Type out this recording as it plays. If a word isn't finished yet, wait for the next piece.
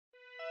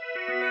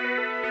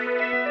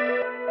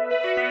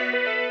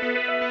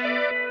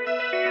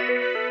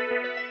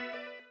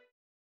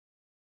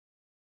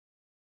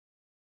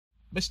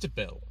Mr.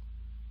 Bill,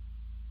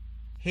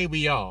 here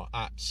we are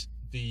at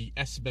the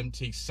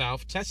SMMT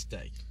South Test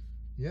Day.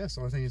 Yes,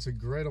 I think it's a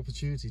great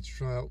opportunity to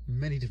try out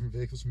many different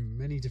vehicles from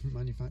many different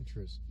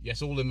manufacturers.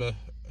 Yes, all in the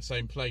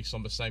same place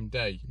on the same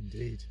day.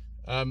 Indeed.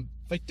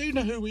 They do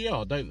know who we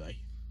are, don't they?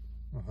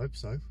 I hope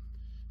so.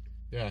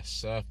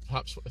 Yes,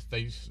 perhaps if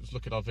they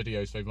look at our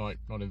videos, they might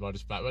not invite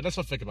us back. But let's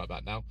not think about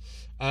that now.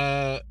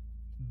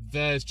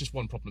 There's just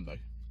one problem, though.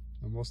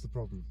 And what's the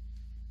problem?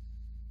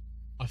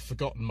 I've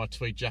forgotten my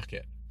tweed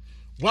jacket.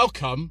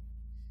 Welcome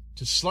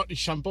to Slightly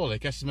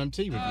Shambolic SMMT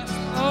reviews.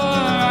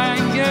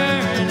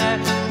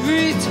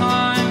 Every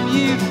time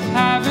you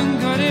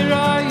haven't got it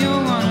right, you're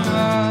one of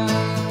us.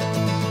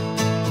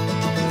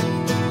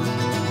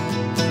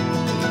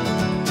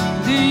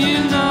 Do you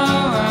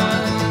know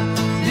and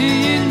do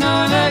you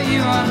know that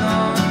you are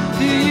known?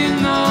 Do you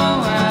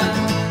know and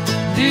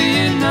do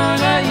you know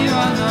that you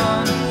are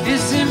known?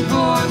 It's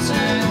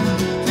important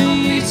for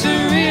you to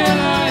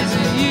realise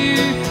that you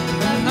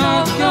are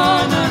not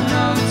gonna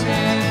notice.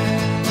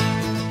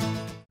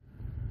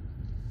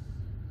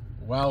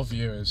 Well,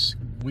 viewers,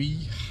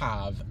 we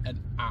have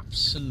an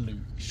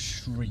absolute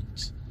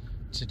treat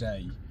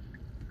today.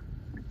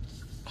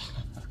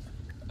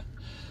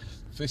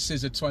 This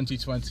is a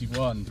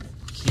 2021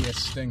 Kia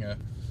Stinger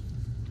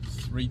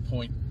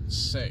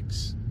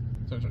 3.6,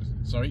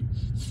 sorry,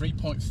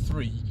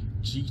 3.3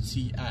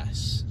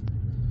 GT-S.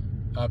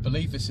 I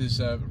believe this is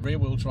a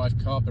rear-wheel drive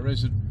car. There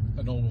is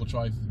an all-wheel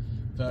drive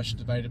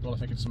version available, I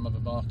think, in some other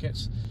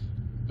markets.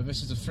 But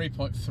this is a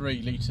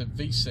 3.3 litre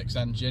V6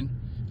 engine,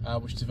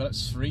 which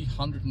develops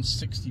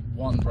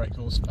 361 brake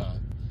horsepower.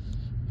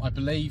 I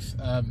believe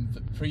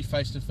the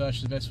pre-facelift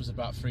version of this was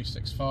about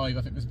 365.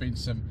 I think there's been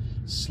some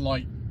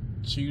slight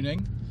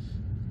tuning,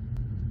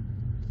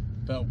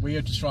 but we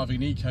are just driving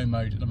in eco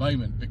mode at the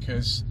moment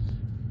because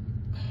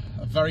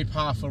a very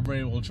powerful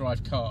rear-wheel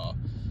drive car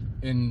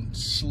in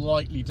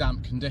slightly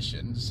damp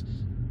conditions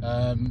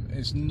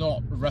is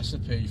not a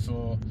recipe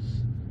for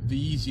the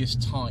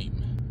easiest time.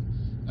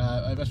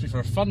 It must be for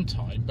a fun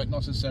time, but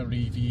not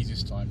necessarily the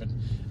easiest time. And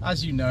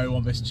as you know,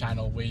 on this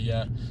channel, we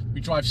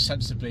drive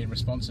sensibly and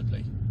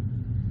responsibly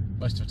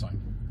most of the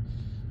time.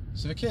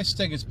 So the Kia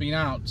Stinger has been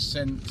out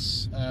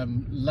since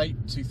late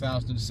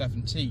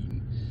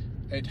 2017.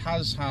 It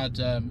has had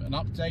an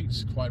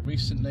update quite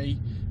recently,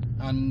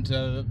 and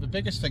the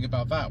biggest thing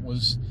about that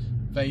was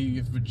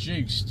they've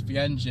reduced the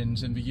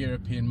engines in the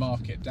European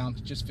market down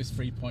to just this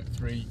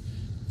 3.3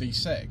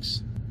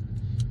 V6.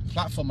 The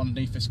platform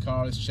underneath this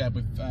car is shared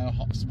with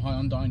some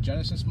Hyundai and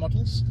Genesis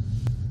models.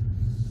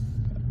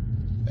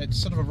 It's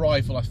sort of a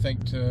rival, I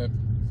think, to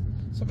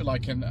something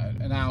like an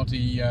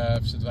Audi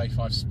sort of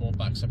A5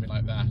 Sportback, something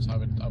like that. I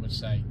would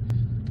say.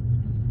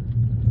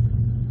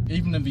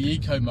 Even in the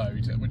eco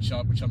mode, which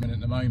I'm in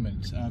at the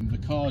moment, the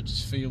car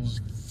just feels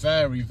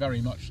very, very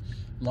much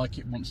like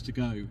it wants to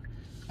go,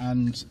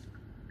 and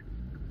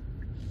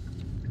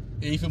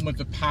even with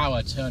the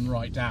power turned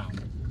right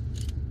down,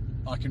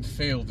 I can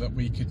feel that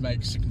we could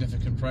make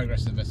significant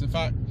progress in this. In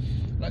fact,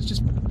 let's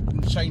just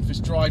change this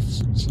drive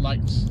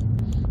select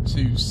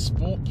to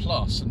Sport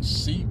Plus and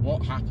see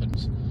what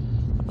happens.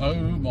 Oh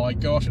my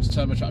gosh, it's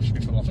turbo traction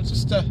control off. Let's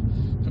just go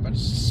back to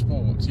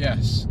Sport.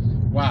 Yes.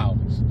 Wow.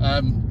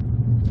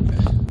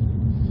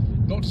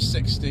 0 to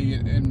 60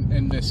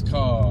 in this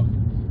car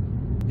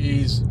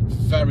is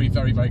very,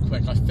 very, very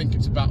quick. I think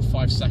it's about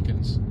 5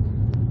 seconds.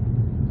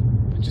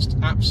 Just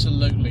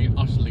absolutely and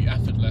utterly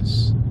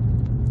effortless.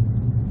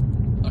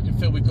 I can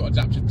feel we've got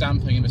adaptive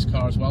damping in this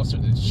car as well, so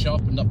it's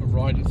sharpened up the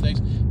ride and things.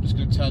 I'm just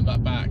going to turn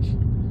that back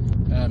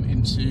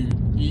into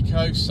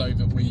eco so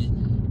that we,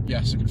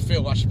 yes, I can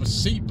feel actually the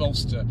seat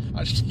bolster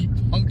actually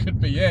bunkered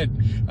me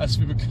in as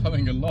we were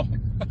coming along.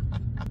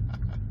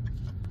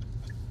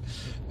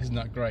 Isn't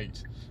that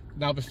great?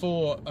 Now,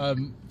 before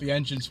the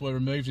engines were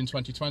removed in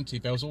 2020,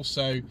 there was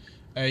also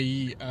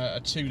a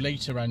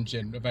 2-litre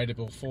engine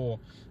available for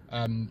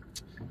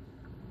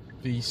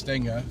the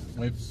Stinger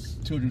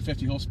with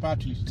 250 horsepower,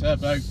 2-litre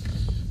turbo,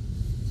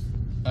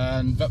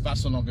 and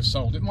that's no longer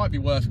sold. It might be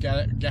worth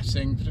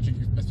getting,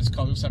 particularly if this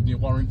car doesn't have a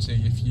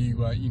warranty, if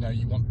you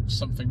you want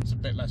something that's a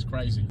bit less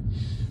crazy.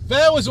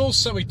 There was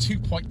also a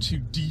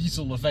 2.2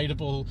 diesel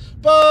available,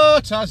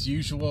 but as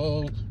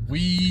usual,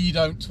 we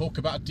don't talk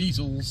about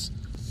diesels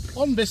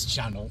on this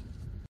channel.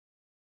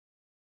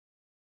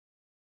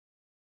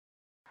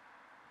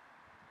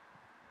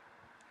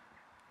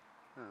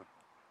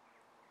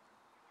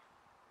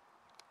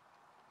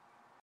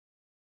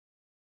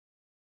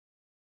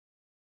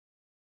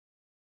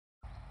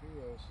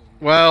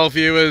 Well,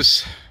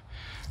 viewers,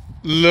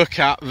 look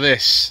at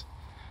this.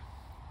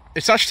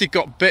 It's actually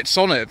got bits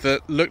on it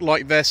that look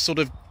like they're sort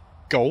of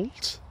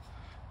gold.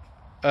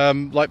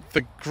 Like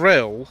the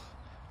grille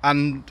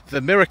and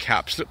the mirror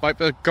caps look like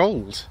they're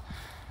gold.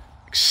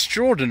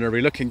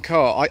 Extraordinary looking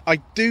car. I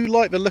do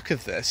like the look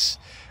of this.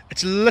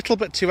 It's a little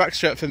bit too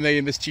extra for me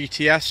in this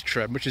GT-S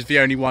trim, which is the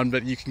only one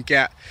that you can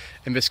get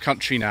in this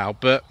country now,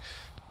 but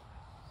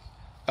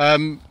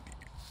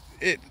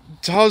it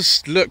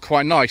does look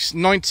quite nice.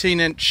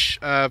 19-inch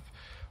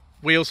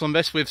wheels on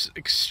this with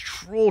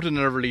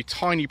extraordinarily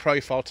tiny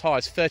profile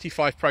tyres,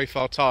 35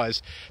 profile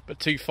tyres, but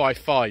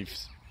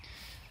 255s.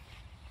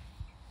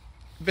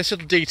 This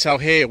little detail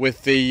here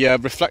with the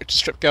reflector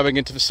strip going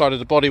into the side of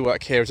the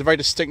bodywork here is a very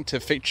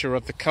distinctive feature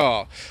of the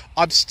car.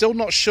 I'm still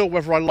not sure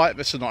whether I like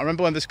this or not. I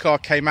remember when this car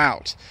came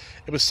out,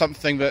 it was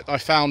something that I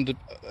found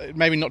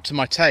maybe not to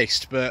my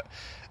taste, but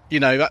you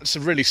know, that's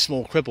a really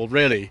small quibble,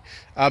 really.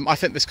 I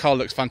think this car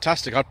looks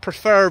fantastic. I'd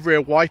prefer a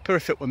rear wiper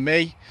if it were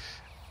me.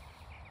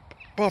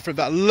 Apart from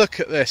that, look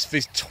at this,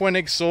 these twin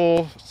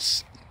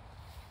exhausts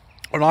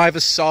on either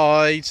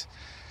side.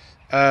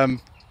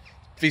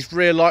 These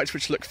rear lights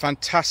which look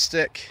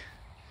fantastic.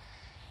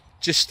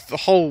 Just the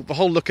whole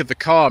look of the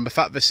car, and the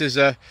fact this is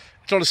it's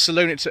not a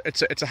saloon, it's a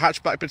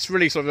hatchback, but it's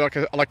really sort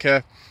of like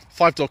a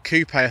 5-door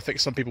coupe, I think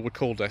some people would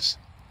call this.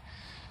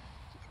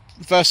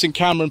 Reversing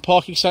camera and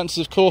parking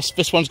sensors, of course.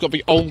 This one's got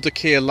the older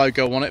Kia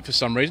logo on it for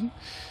some reason.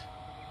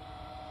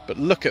 But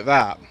look at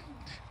that.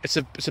 It's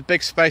a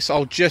big space.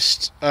 I'll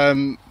just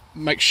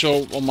make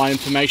sure on my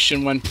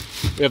information when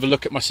we have a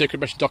look at my secret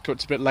mission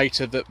documents a bit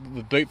later that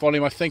the boot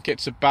volume, I think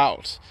it's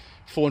about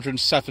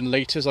 407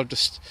 litres. I've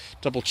just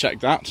double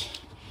checked that.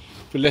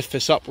 If we lift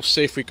this up, we'll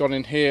see if we've got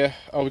in here.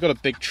 Oh, we've got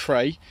a big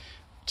tray.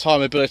 Tyre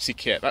mobility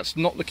kit. That's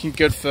not looking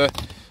good for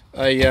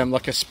a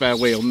like a spare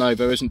wheel. No,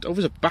 there isn't. Oh,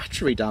 there's a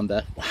battery down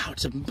there. Wow,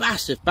 it's a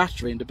massive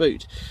battery in the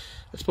boot.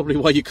 That's probably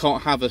why you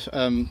can't have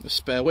a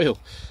spare wheel.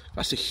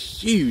 That's a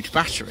huge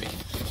battery.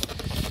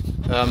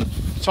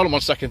 Hold on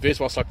 1 second, viewers,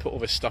 whilst I put all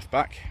this stuff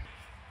back.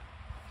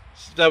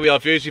 So there we are,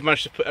 viewers. We've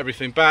managed to put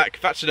everything back.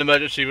 That's an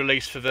emergency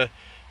release for the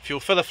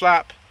fuel filler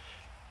flap.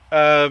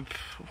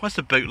 What's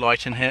the boot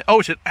light in here? Oh,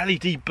 it's an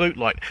LED boot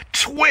light.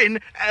 Twin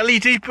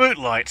LED boot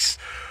lights.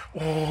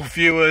 Oh,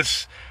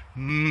 viewers,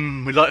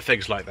 we like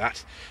things like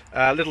that.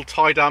 Little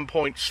tie down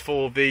points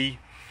for the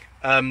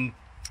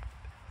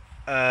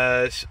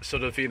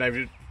sort of, you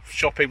know,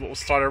 shopping what will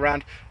slide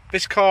around.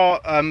 This car,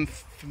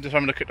 from the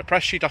time I look at the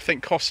press sheet, I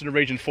think costs in the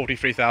region of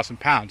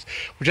 £43,000,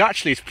 which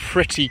actually is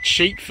pretty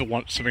cheap for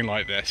something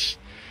like this.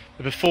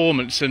 The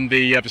performance and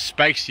the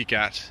space you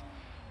get.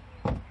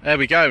 There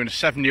we go, and a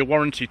 7-year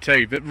warranty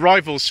too. The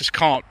rivals just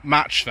can't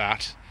match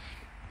that.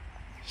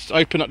 Let's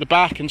open up the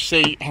back and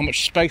see how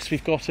much space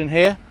we've got in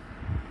here.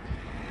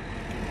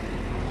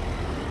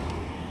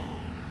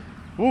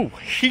 Ooh,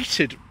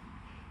 heated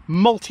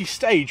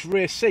multi-stage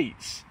rear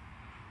seats.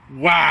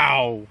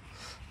 Wow.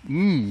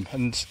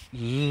 And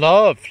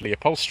lovely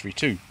upholstery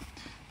too.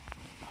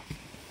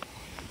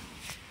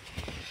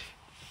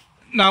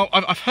 Now,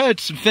 I've heard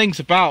some things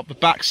about the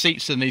back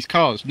seats in these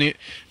cars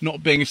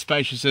not being as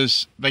spacious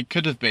as they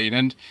could have been,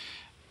 and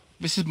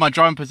this is my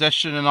driving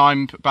position and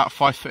I'm about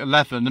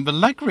 5'11", and the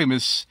legroom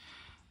is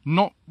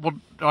not what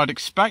I'd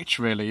expect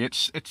really.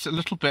 It's a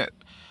little bit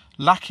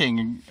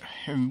lacking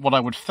in what I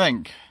would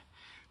think.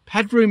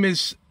 Headroom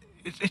it's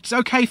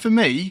okay for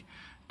me,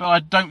 but I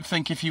don't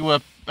think if you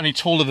were any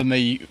taller than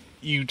me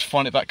you'd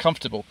find it that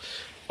comfortable.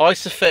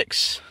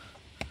 Isofix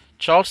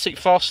child seat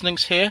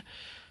fastenings here,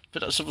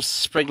 but that's sort of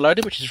spring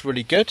loaded, which is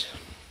really good.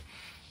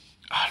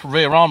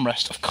 Rear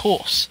armrest, of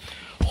course.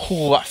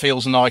 Oh, that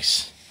feels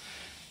nice.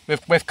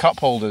 With cup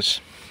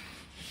holders.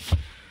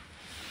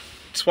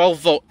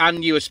 12-volt and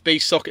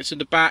USB sockets in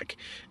the back.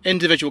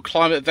 Individual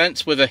climate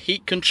vents with a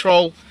heat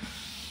control.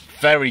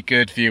 Very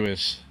good,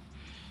 viewers.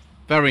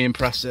 Very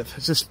impressive.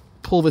 Let's just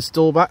pull this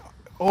door back.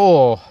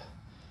 Oh,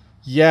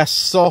 yes,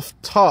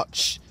 soft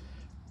touch.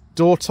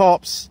 Door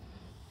tops.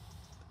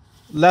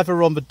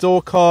 Leather on the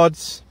door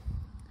cards.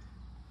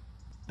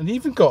 And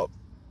even got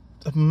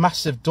a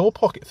massive door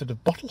pocket for the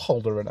bottle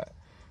holder in it.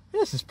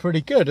 This is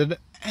pretty good. An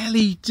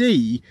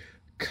LED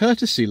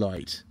courtesy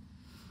light.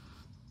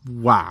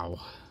 Wow.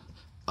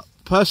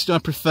 Personally, I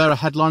prefer a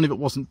headline if it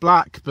wasn't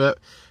black, but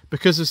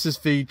because this is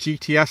the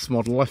GT-S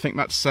model, I think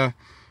that's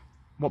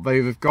what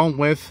they've gone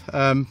with.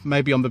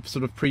 Maybe on the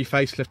sort of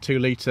pre-facelift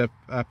 2-litre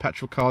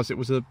petrol cars, it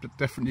was a bit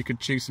different. You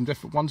could choose some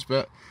different ones,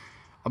 but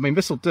I mean,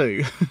 this will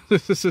do.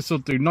 This will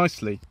do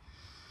nicely.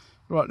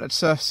 Right,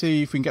 let's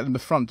see if we can get in the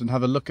front and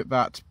have a look at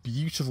that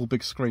beautiful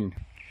big screen.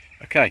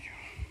 Okay,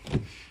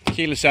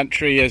 keyless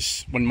entry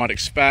as one might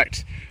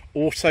expect,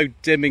 auto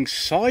dimming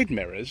side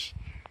mirrors,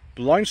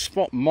 blind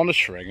spot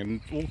monitoring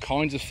and all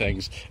kinds of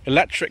things,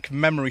 electric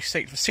memory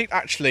seat. The seat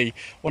actually,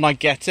 when I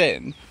get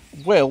in,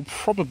 will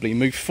probably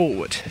move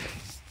forward.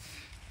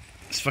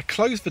 So if I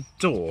close the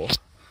door,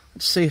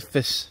 let's see if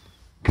this...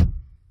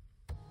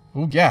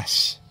 Oh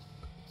yes,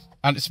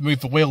 and it's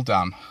moved the wheel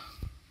down.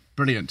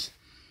 Brilliant.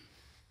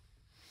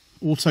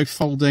 Auto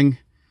folding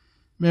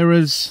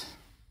mirrors.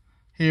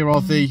 Here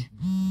are the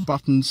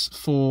buttons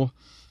for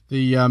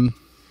the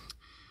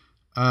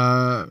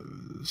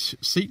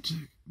seat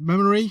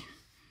memory.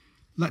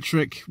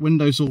 Electric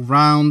windows all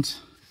round.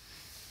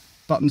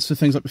 Buttons for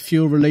things like the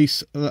fuel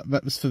release.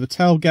 That's for the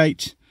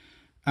tailgate,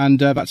 and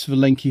that's for the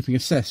lane keeping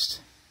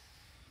assist.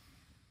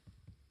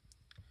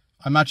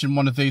 I imagine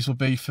one of these will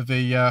be for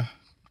the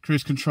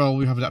cruise control.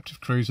 We have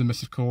adaptive cruise and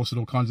this, of course, and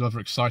all kinds of other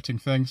exciting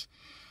things.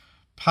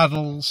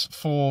 Paddles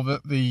for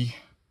the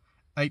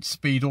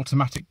 8-speed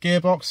automatic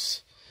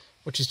gearbox,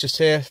 which is just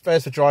here.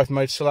 There's the drive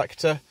mode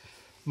selector.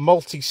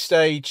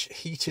 Multi-stage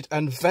heated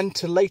and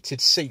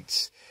ventilated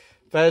seats.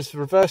 There's the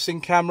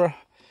reversing camera.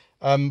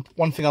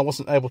 One thing I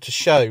wasn't able to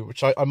show,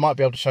 which I might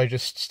be able to show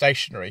just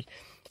stationary,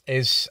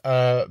 is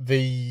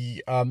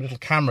the little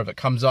camera that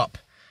comes up,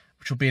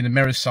 which will be in the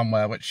mirrors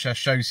somewhere, which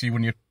shows you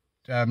when you're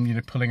you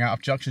know, pulling out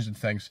of junctions and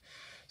things.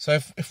 So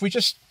if we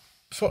just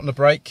foot on the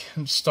brake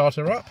and start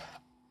her up.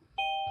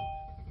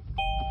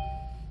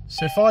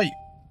 So if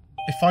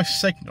I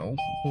signal,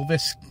 will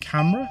this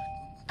camera?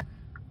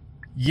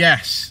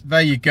 Yes,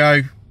 there you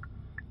go.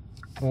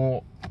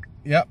 Or,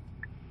 yep,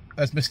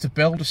 there's Mr.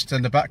 Bill just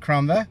in the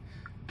background there.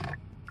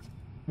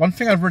 One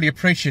thing I really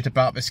appreciate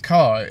about this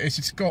car is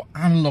it's got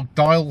analog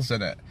dials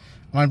in it.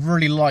 And I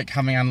really like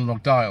having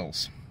analog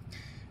dials.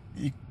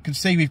 You can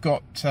see we've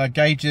got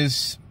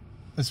gauges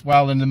as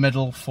well in the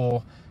middle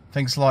for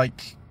things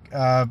like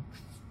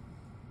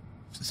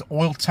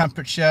oil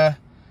temperature,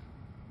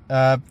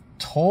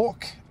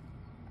 torque,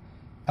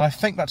 and I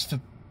think that's for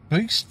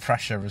boost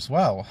pressure as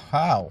well.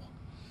 Wow.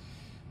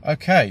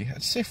 Okay,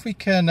 let's see if we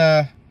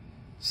can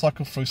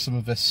cycle through some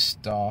of this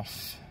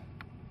stuff.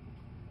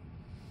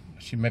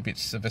 Actually, maybe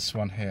it's this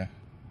one here.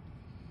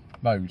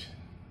 Mode.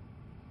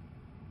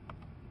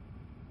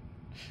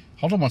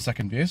 Hold on 1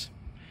 second, viewers.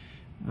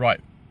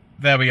 Right,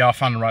 there we are,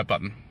 found the right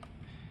button.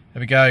 There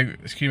we go,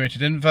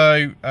 accumulated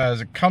info,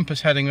 there's a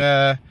compass heading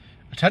there,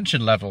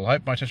 attention level. I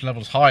hope my attention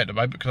level is high at the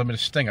moment because I'm in a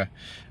stinger.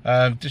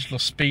 Digital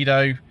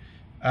speedo,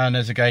 and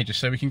there's a gauge,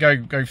 so we can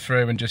go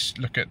through and just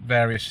look at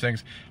various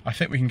things. I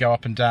think we can go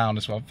up and down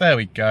as well. There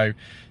we go,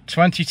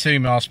 22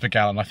 miles per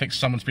gallon. I think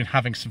someone's been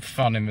having some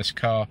fun in this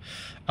car.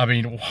 I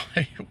mean,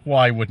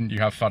 why wouldn't you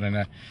have fun in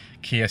a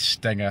Kia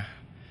Stinger?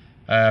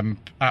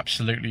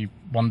 Absolutely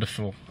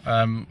wonderful.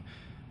 I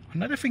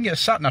don't know if we can get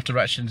sat-nav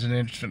directions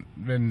in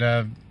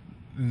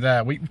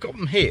there. We've got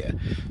them here.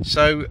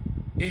 So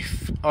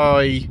if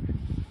I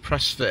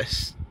press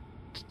this,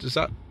 does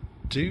that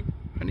do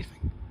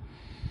anything?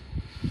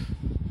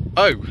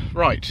 Oh,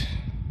 right.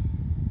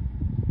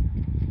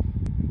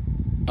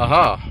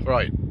 Aha,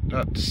 right.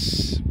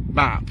 That's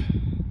map.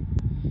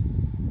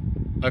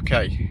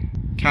 Okay.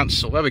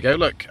 Cancel. There we go.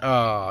 Look.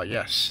 Ah,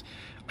 yes.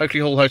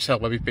 Oakley Hall Hotel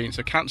where we've been.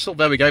 So cancel.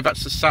 There we go.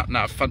 That's the sat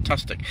nav.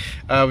 Fantastic.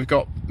 We've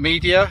got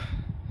media.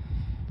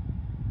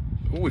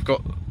 Oh, we've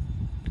got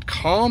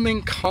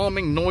calming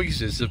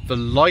noises of the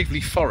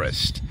lively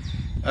forest.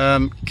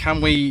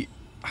 Can we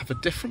have a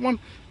different one?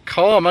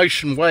 Calm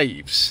ocean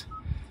waves.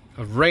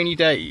 A rainy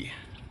day.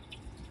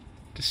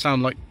 Does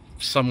sound like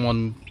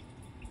someone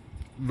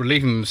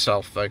relieving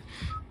themselves though.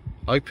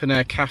 Open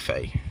air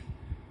cafe.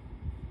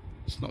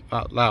 It's not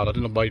that loud. I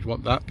don't know why you'd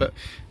want that, but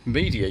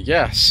media,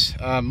 yes.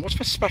 What's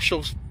the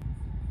special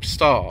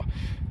star?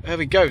 There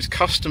we go. It's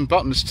custom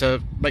buttons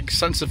to make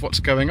sense of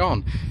what's going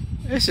on.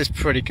 This is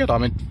pretty good.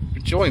 I'm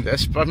enjoying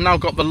this, but I've now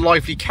got the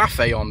lively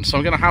cafe on, so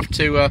I'm going to have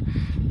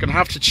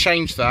to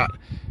change that.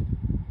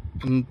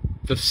 And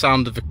the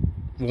sound of the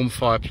warm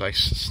fireplace,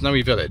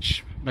 snowy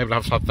village. Maybe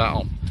I'll have to have that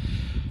on.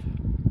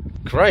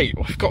 Great.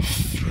 We've got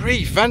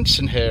 3 vents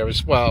in here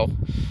as well.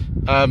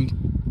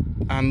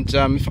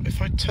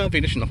 If I turn the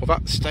ignition off, will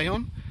that stay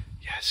on?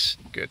 Yes,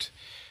 good.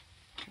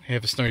 Hear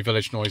the snowy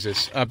village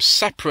noises.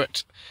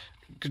 Separate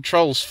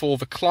controls for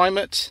the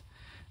climate.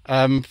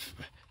 Of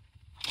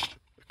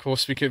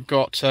course, we've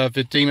got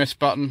the demus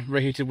button,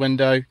 reheated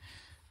window,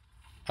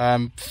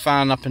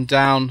 fan up and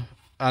down,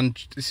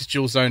 and this is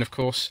dual zone, of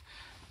course.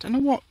 Don't know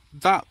what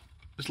that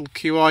little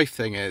QI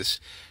thing is.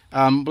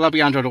 There'll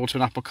be Android Auto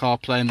and Apple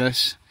CarPlay in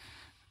this.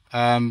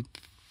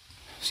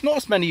 It's not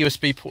as many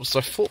USB ports as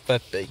I thought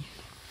there'd be.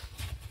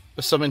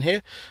 There's some in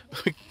here.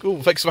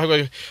 Oh, thanks for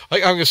having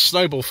a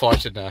snowball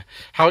fight in there.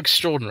 How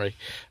extraordinary.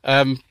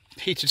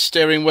 Heated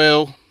steering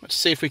wheel. Let's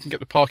see if we can get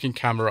the parking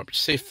camera up.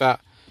 See if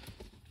that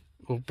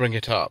will bring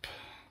it up.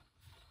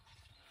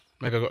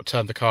 Maybe I've got to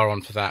turn the car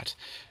on for that.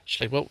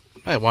 Actually, well,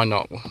 yeah, why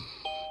not?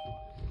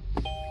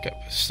 Get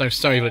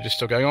snowy village is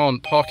still going on.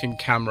 Parking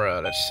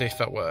camera. Let's see if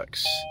that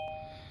works.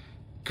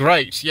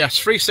 Great, yes,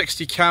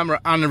 360 camera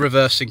and a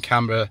reversing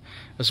camera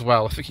as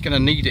well. I think you're going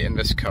to need it in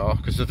this car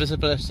because the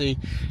visibility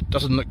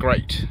doesn't look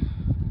great.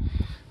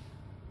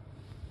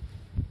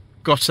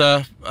 Got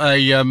a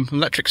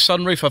electric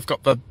sunroof. I've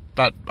got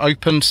that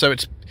open, so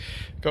it's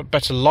got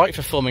better light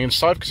for filming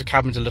inside because the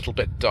cabin's a little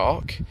bit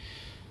dark.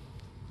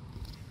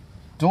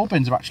 Door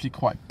bins are actually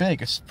quite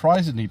big,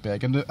 surprisingly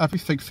big, and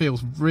everything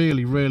feels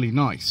really, really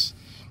nice.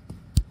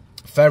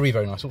 Very,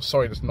 very nice. Oh,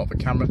 sorry, that's not the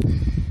camera.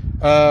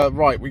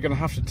 Right, we're going to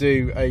have to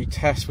do a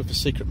test with the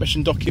secret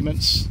mission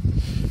documents.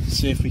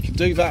 See if we can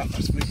do that.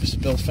 Let's move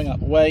Mr. Bill's thing out of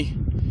the way.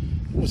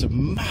 Oh, there's a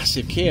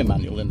massive Kia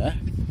manual in there.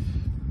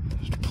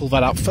 Let's pull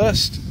that out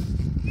first.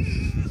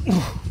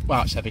 Ooh,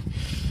 wow, it's heavy.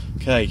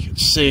 Okay,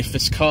 let's see if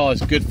this car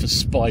is good for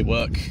spy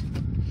work.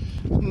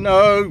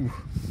 No!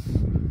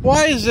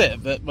 Why is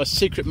it that my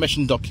secret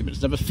mission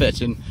documents never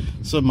fit in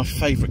some of my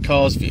favourite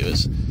cars,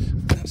 viewers?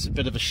 That's a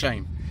bit of a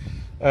shame.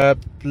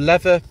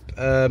 Leather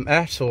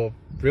or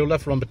real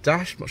leather on the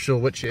dash, not sure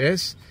which it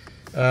is.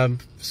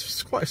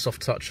 It's quite a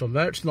soft touch on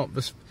there. It's not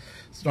as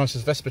nice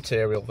as this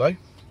material though.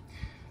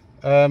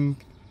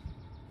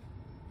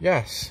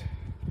 Yes,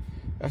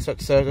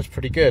 that's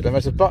pretty good. And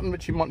there's a button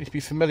which you might need to be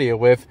familiar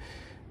with,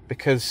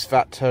 because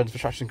that turns the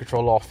traction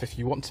control off if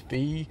you want to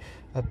be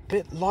a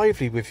bit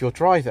lively with your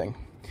driving.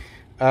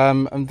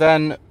 And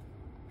then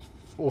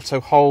auto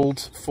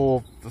hold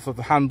for the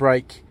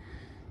handbrake.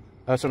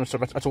 Sorry,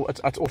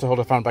 auto hold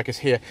of the handbrake is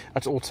here.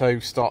 That's auto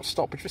start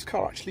stop, which this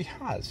car actually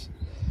has.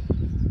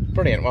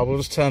 Brilliant. Well, we'll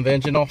just turn the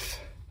engine off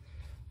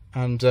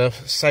and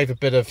save a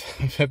bit of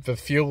the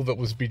fuel that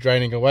was be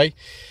draining away,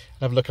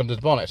 and have a look under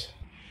the bonnet.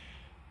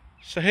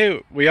 So here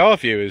we are,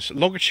 viewers.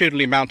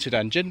 Longitudinally mounted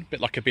engine, a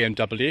bit like a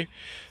BMW,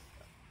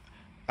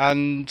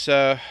 and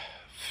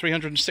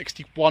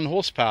 361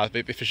 horsepower, the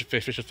official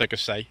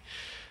figures say.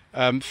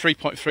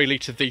 3.3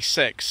 litre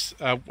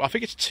V6. I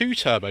think it's 2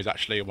 turbos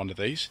actually on one of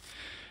these.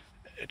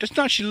 It doesn't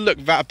actually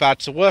look that bad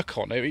to work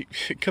on.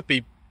 It could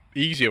be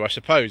easier, I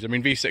suppose. I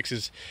mean,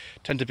 V6s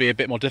tend to be a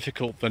bit more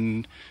difficult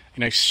than,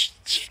 you know,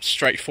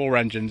 straight 4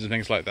 engines and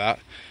things like that.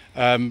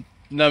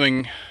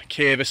 Knowing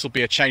Kia, this will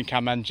be a chain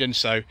cam engine,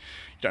 so you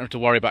don't have to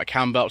worry about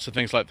cam belts and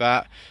things like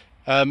that.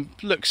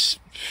 Looks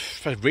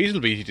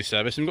reasonably easy to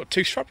service, and we've got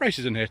 2 strut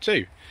braces in here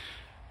too.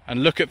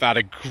 And look at that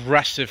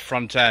aggressive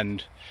front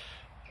end.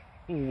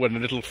 Ooh, and a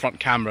little front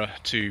camera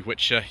too,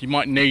 which you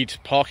might need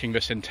parking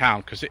this in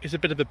town, because it is a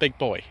bit of a big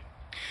boy.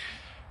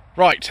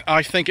 Right,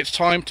 I think it's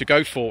time to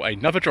go for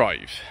another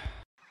drive.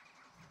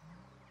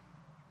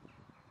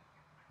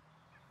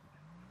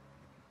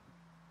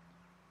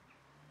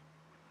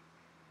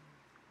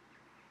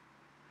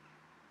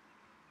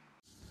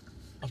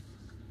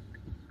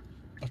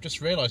 I've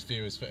just realised,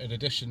 viewers, that in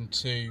addition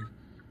to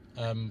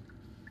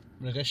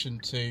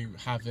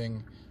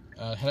having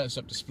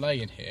heads-up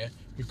display in here,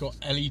 we've got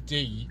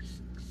LED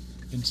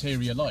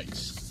interior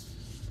lights.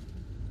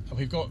 And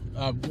we've got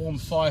a warm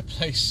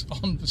fireplace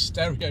on the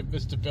stereo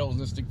Mr. Bill was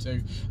listening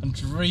to and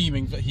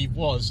dreaming that he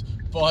was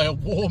by a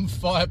warm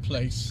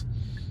fireplace.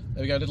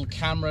 There we go, a little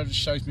camera that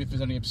shows me if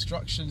there's any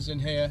obstructions in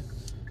here.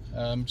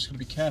 I'm just going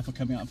to be careful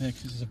coming out of here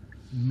because it's a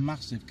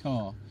massive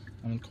car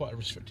and in quite a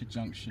restricted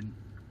junction.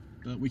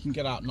 But we can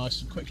get out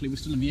nice and quickly. We're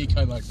still in the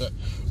eco mode, but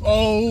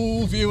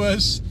oh,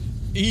 viewers,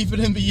 even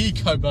in the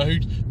eco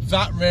mode,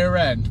 that rear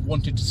end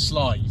wanted to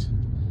slide.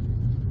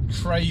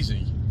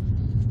 Crazy.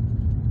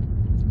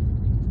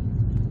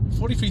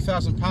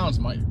 £43,000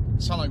 might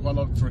sound like quite a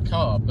lot for a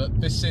car,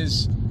 but this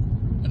is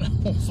an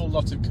awful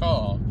lot of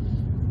car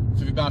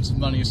for the amount of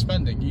money you're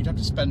spending. You'd have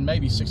to spend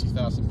maybe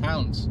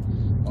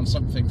 £60,000 on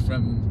something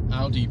from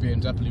Audi,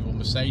 BMW or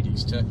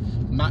Mercedes to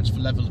match the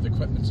level of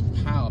equipment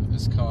and power that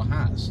this car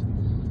has.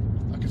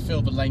 I can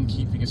feel the lane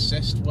keeping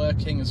assist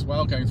working as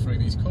well, going through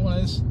these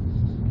corners.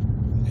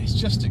 It's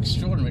just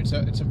extraordinary.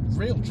 It's a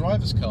real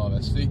driver's car,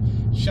 this. The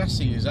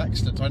chassis is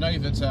excellent. I know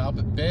that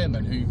Albert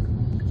Biermann, who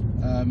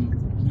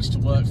used to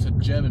work for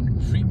German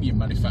premium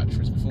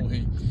manufacturers before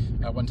he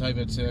went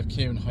over to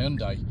Kia and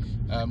Hyundai,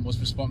 was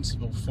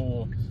responsible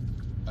for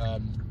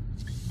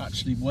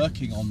actually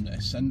working on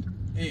this, and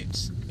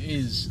it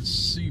is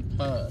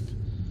superb.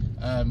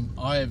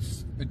 I have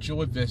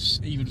enjoyed this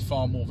even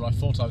far more than I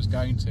thought I was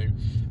going to.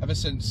 Ever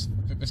since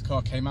this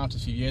car came out a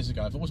few years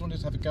ago, I've always wanted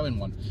to have a go in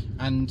one,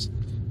 and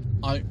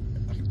I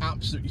can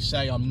absolutely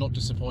say I'm not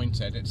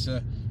disappointed. It's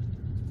a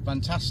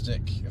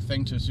fantastic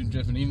thing to have been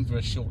driven even for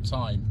a short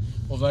time,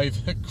 although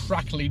the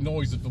crackly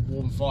noise of the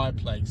warm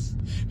fireplace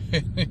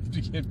in the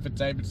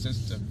infotainment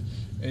system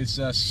is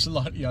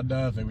slightly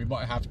unnerving. We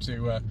might have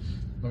to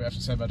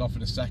turn that off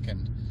in a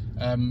second.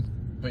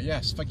 But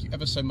yes, thank you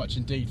ever so much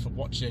indeed for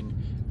watching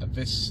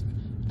this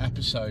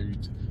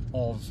episode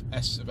of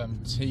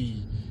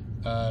SMMT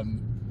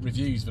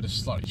reviews that are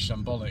slightly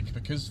shambolic,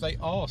 because they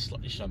are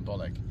slightly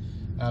shambolic.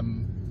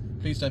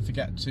 Please don't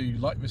forget to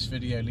like this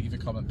video, leave a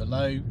comment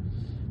below,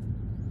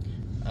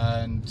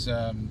 and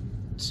to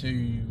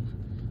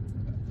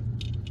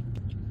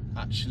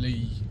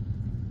actually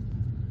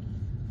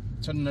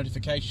turn on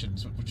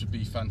notifications, which would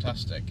be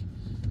fantastic.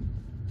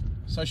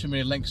 Social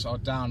media links are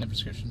down in the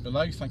description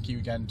below. Thank you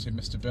again to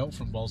Mr. Bill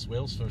from Walls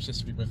Wheels for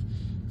assisting me with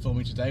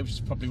filming today, which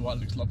is probably why it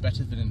looks a lot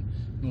better than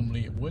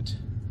normally it would.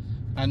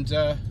 And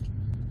we'll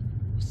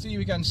see you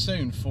again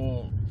soon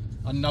for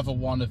another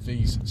one of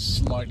these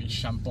slightly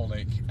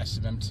shambolic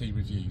SMMT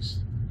reviews.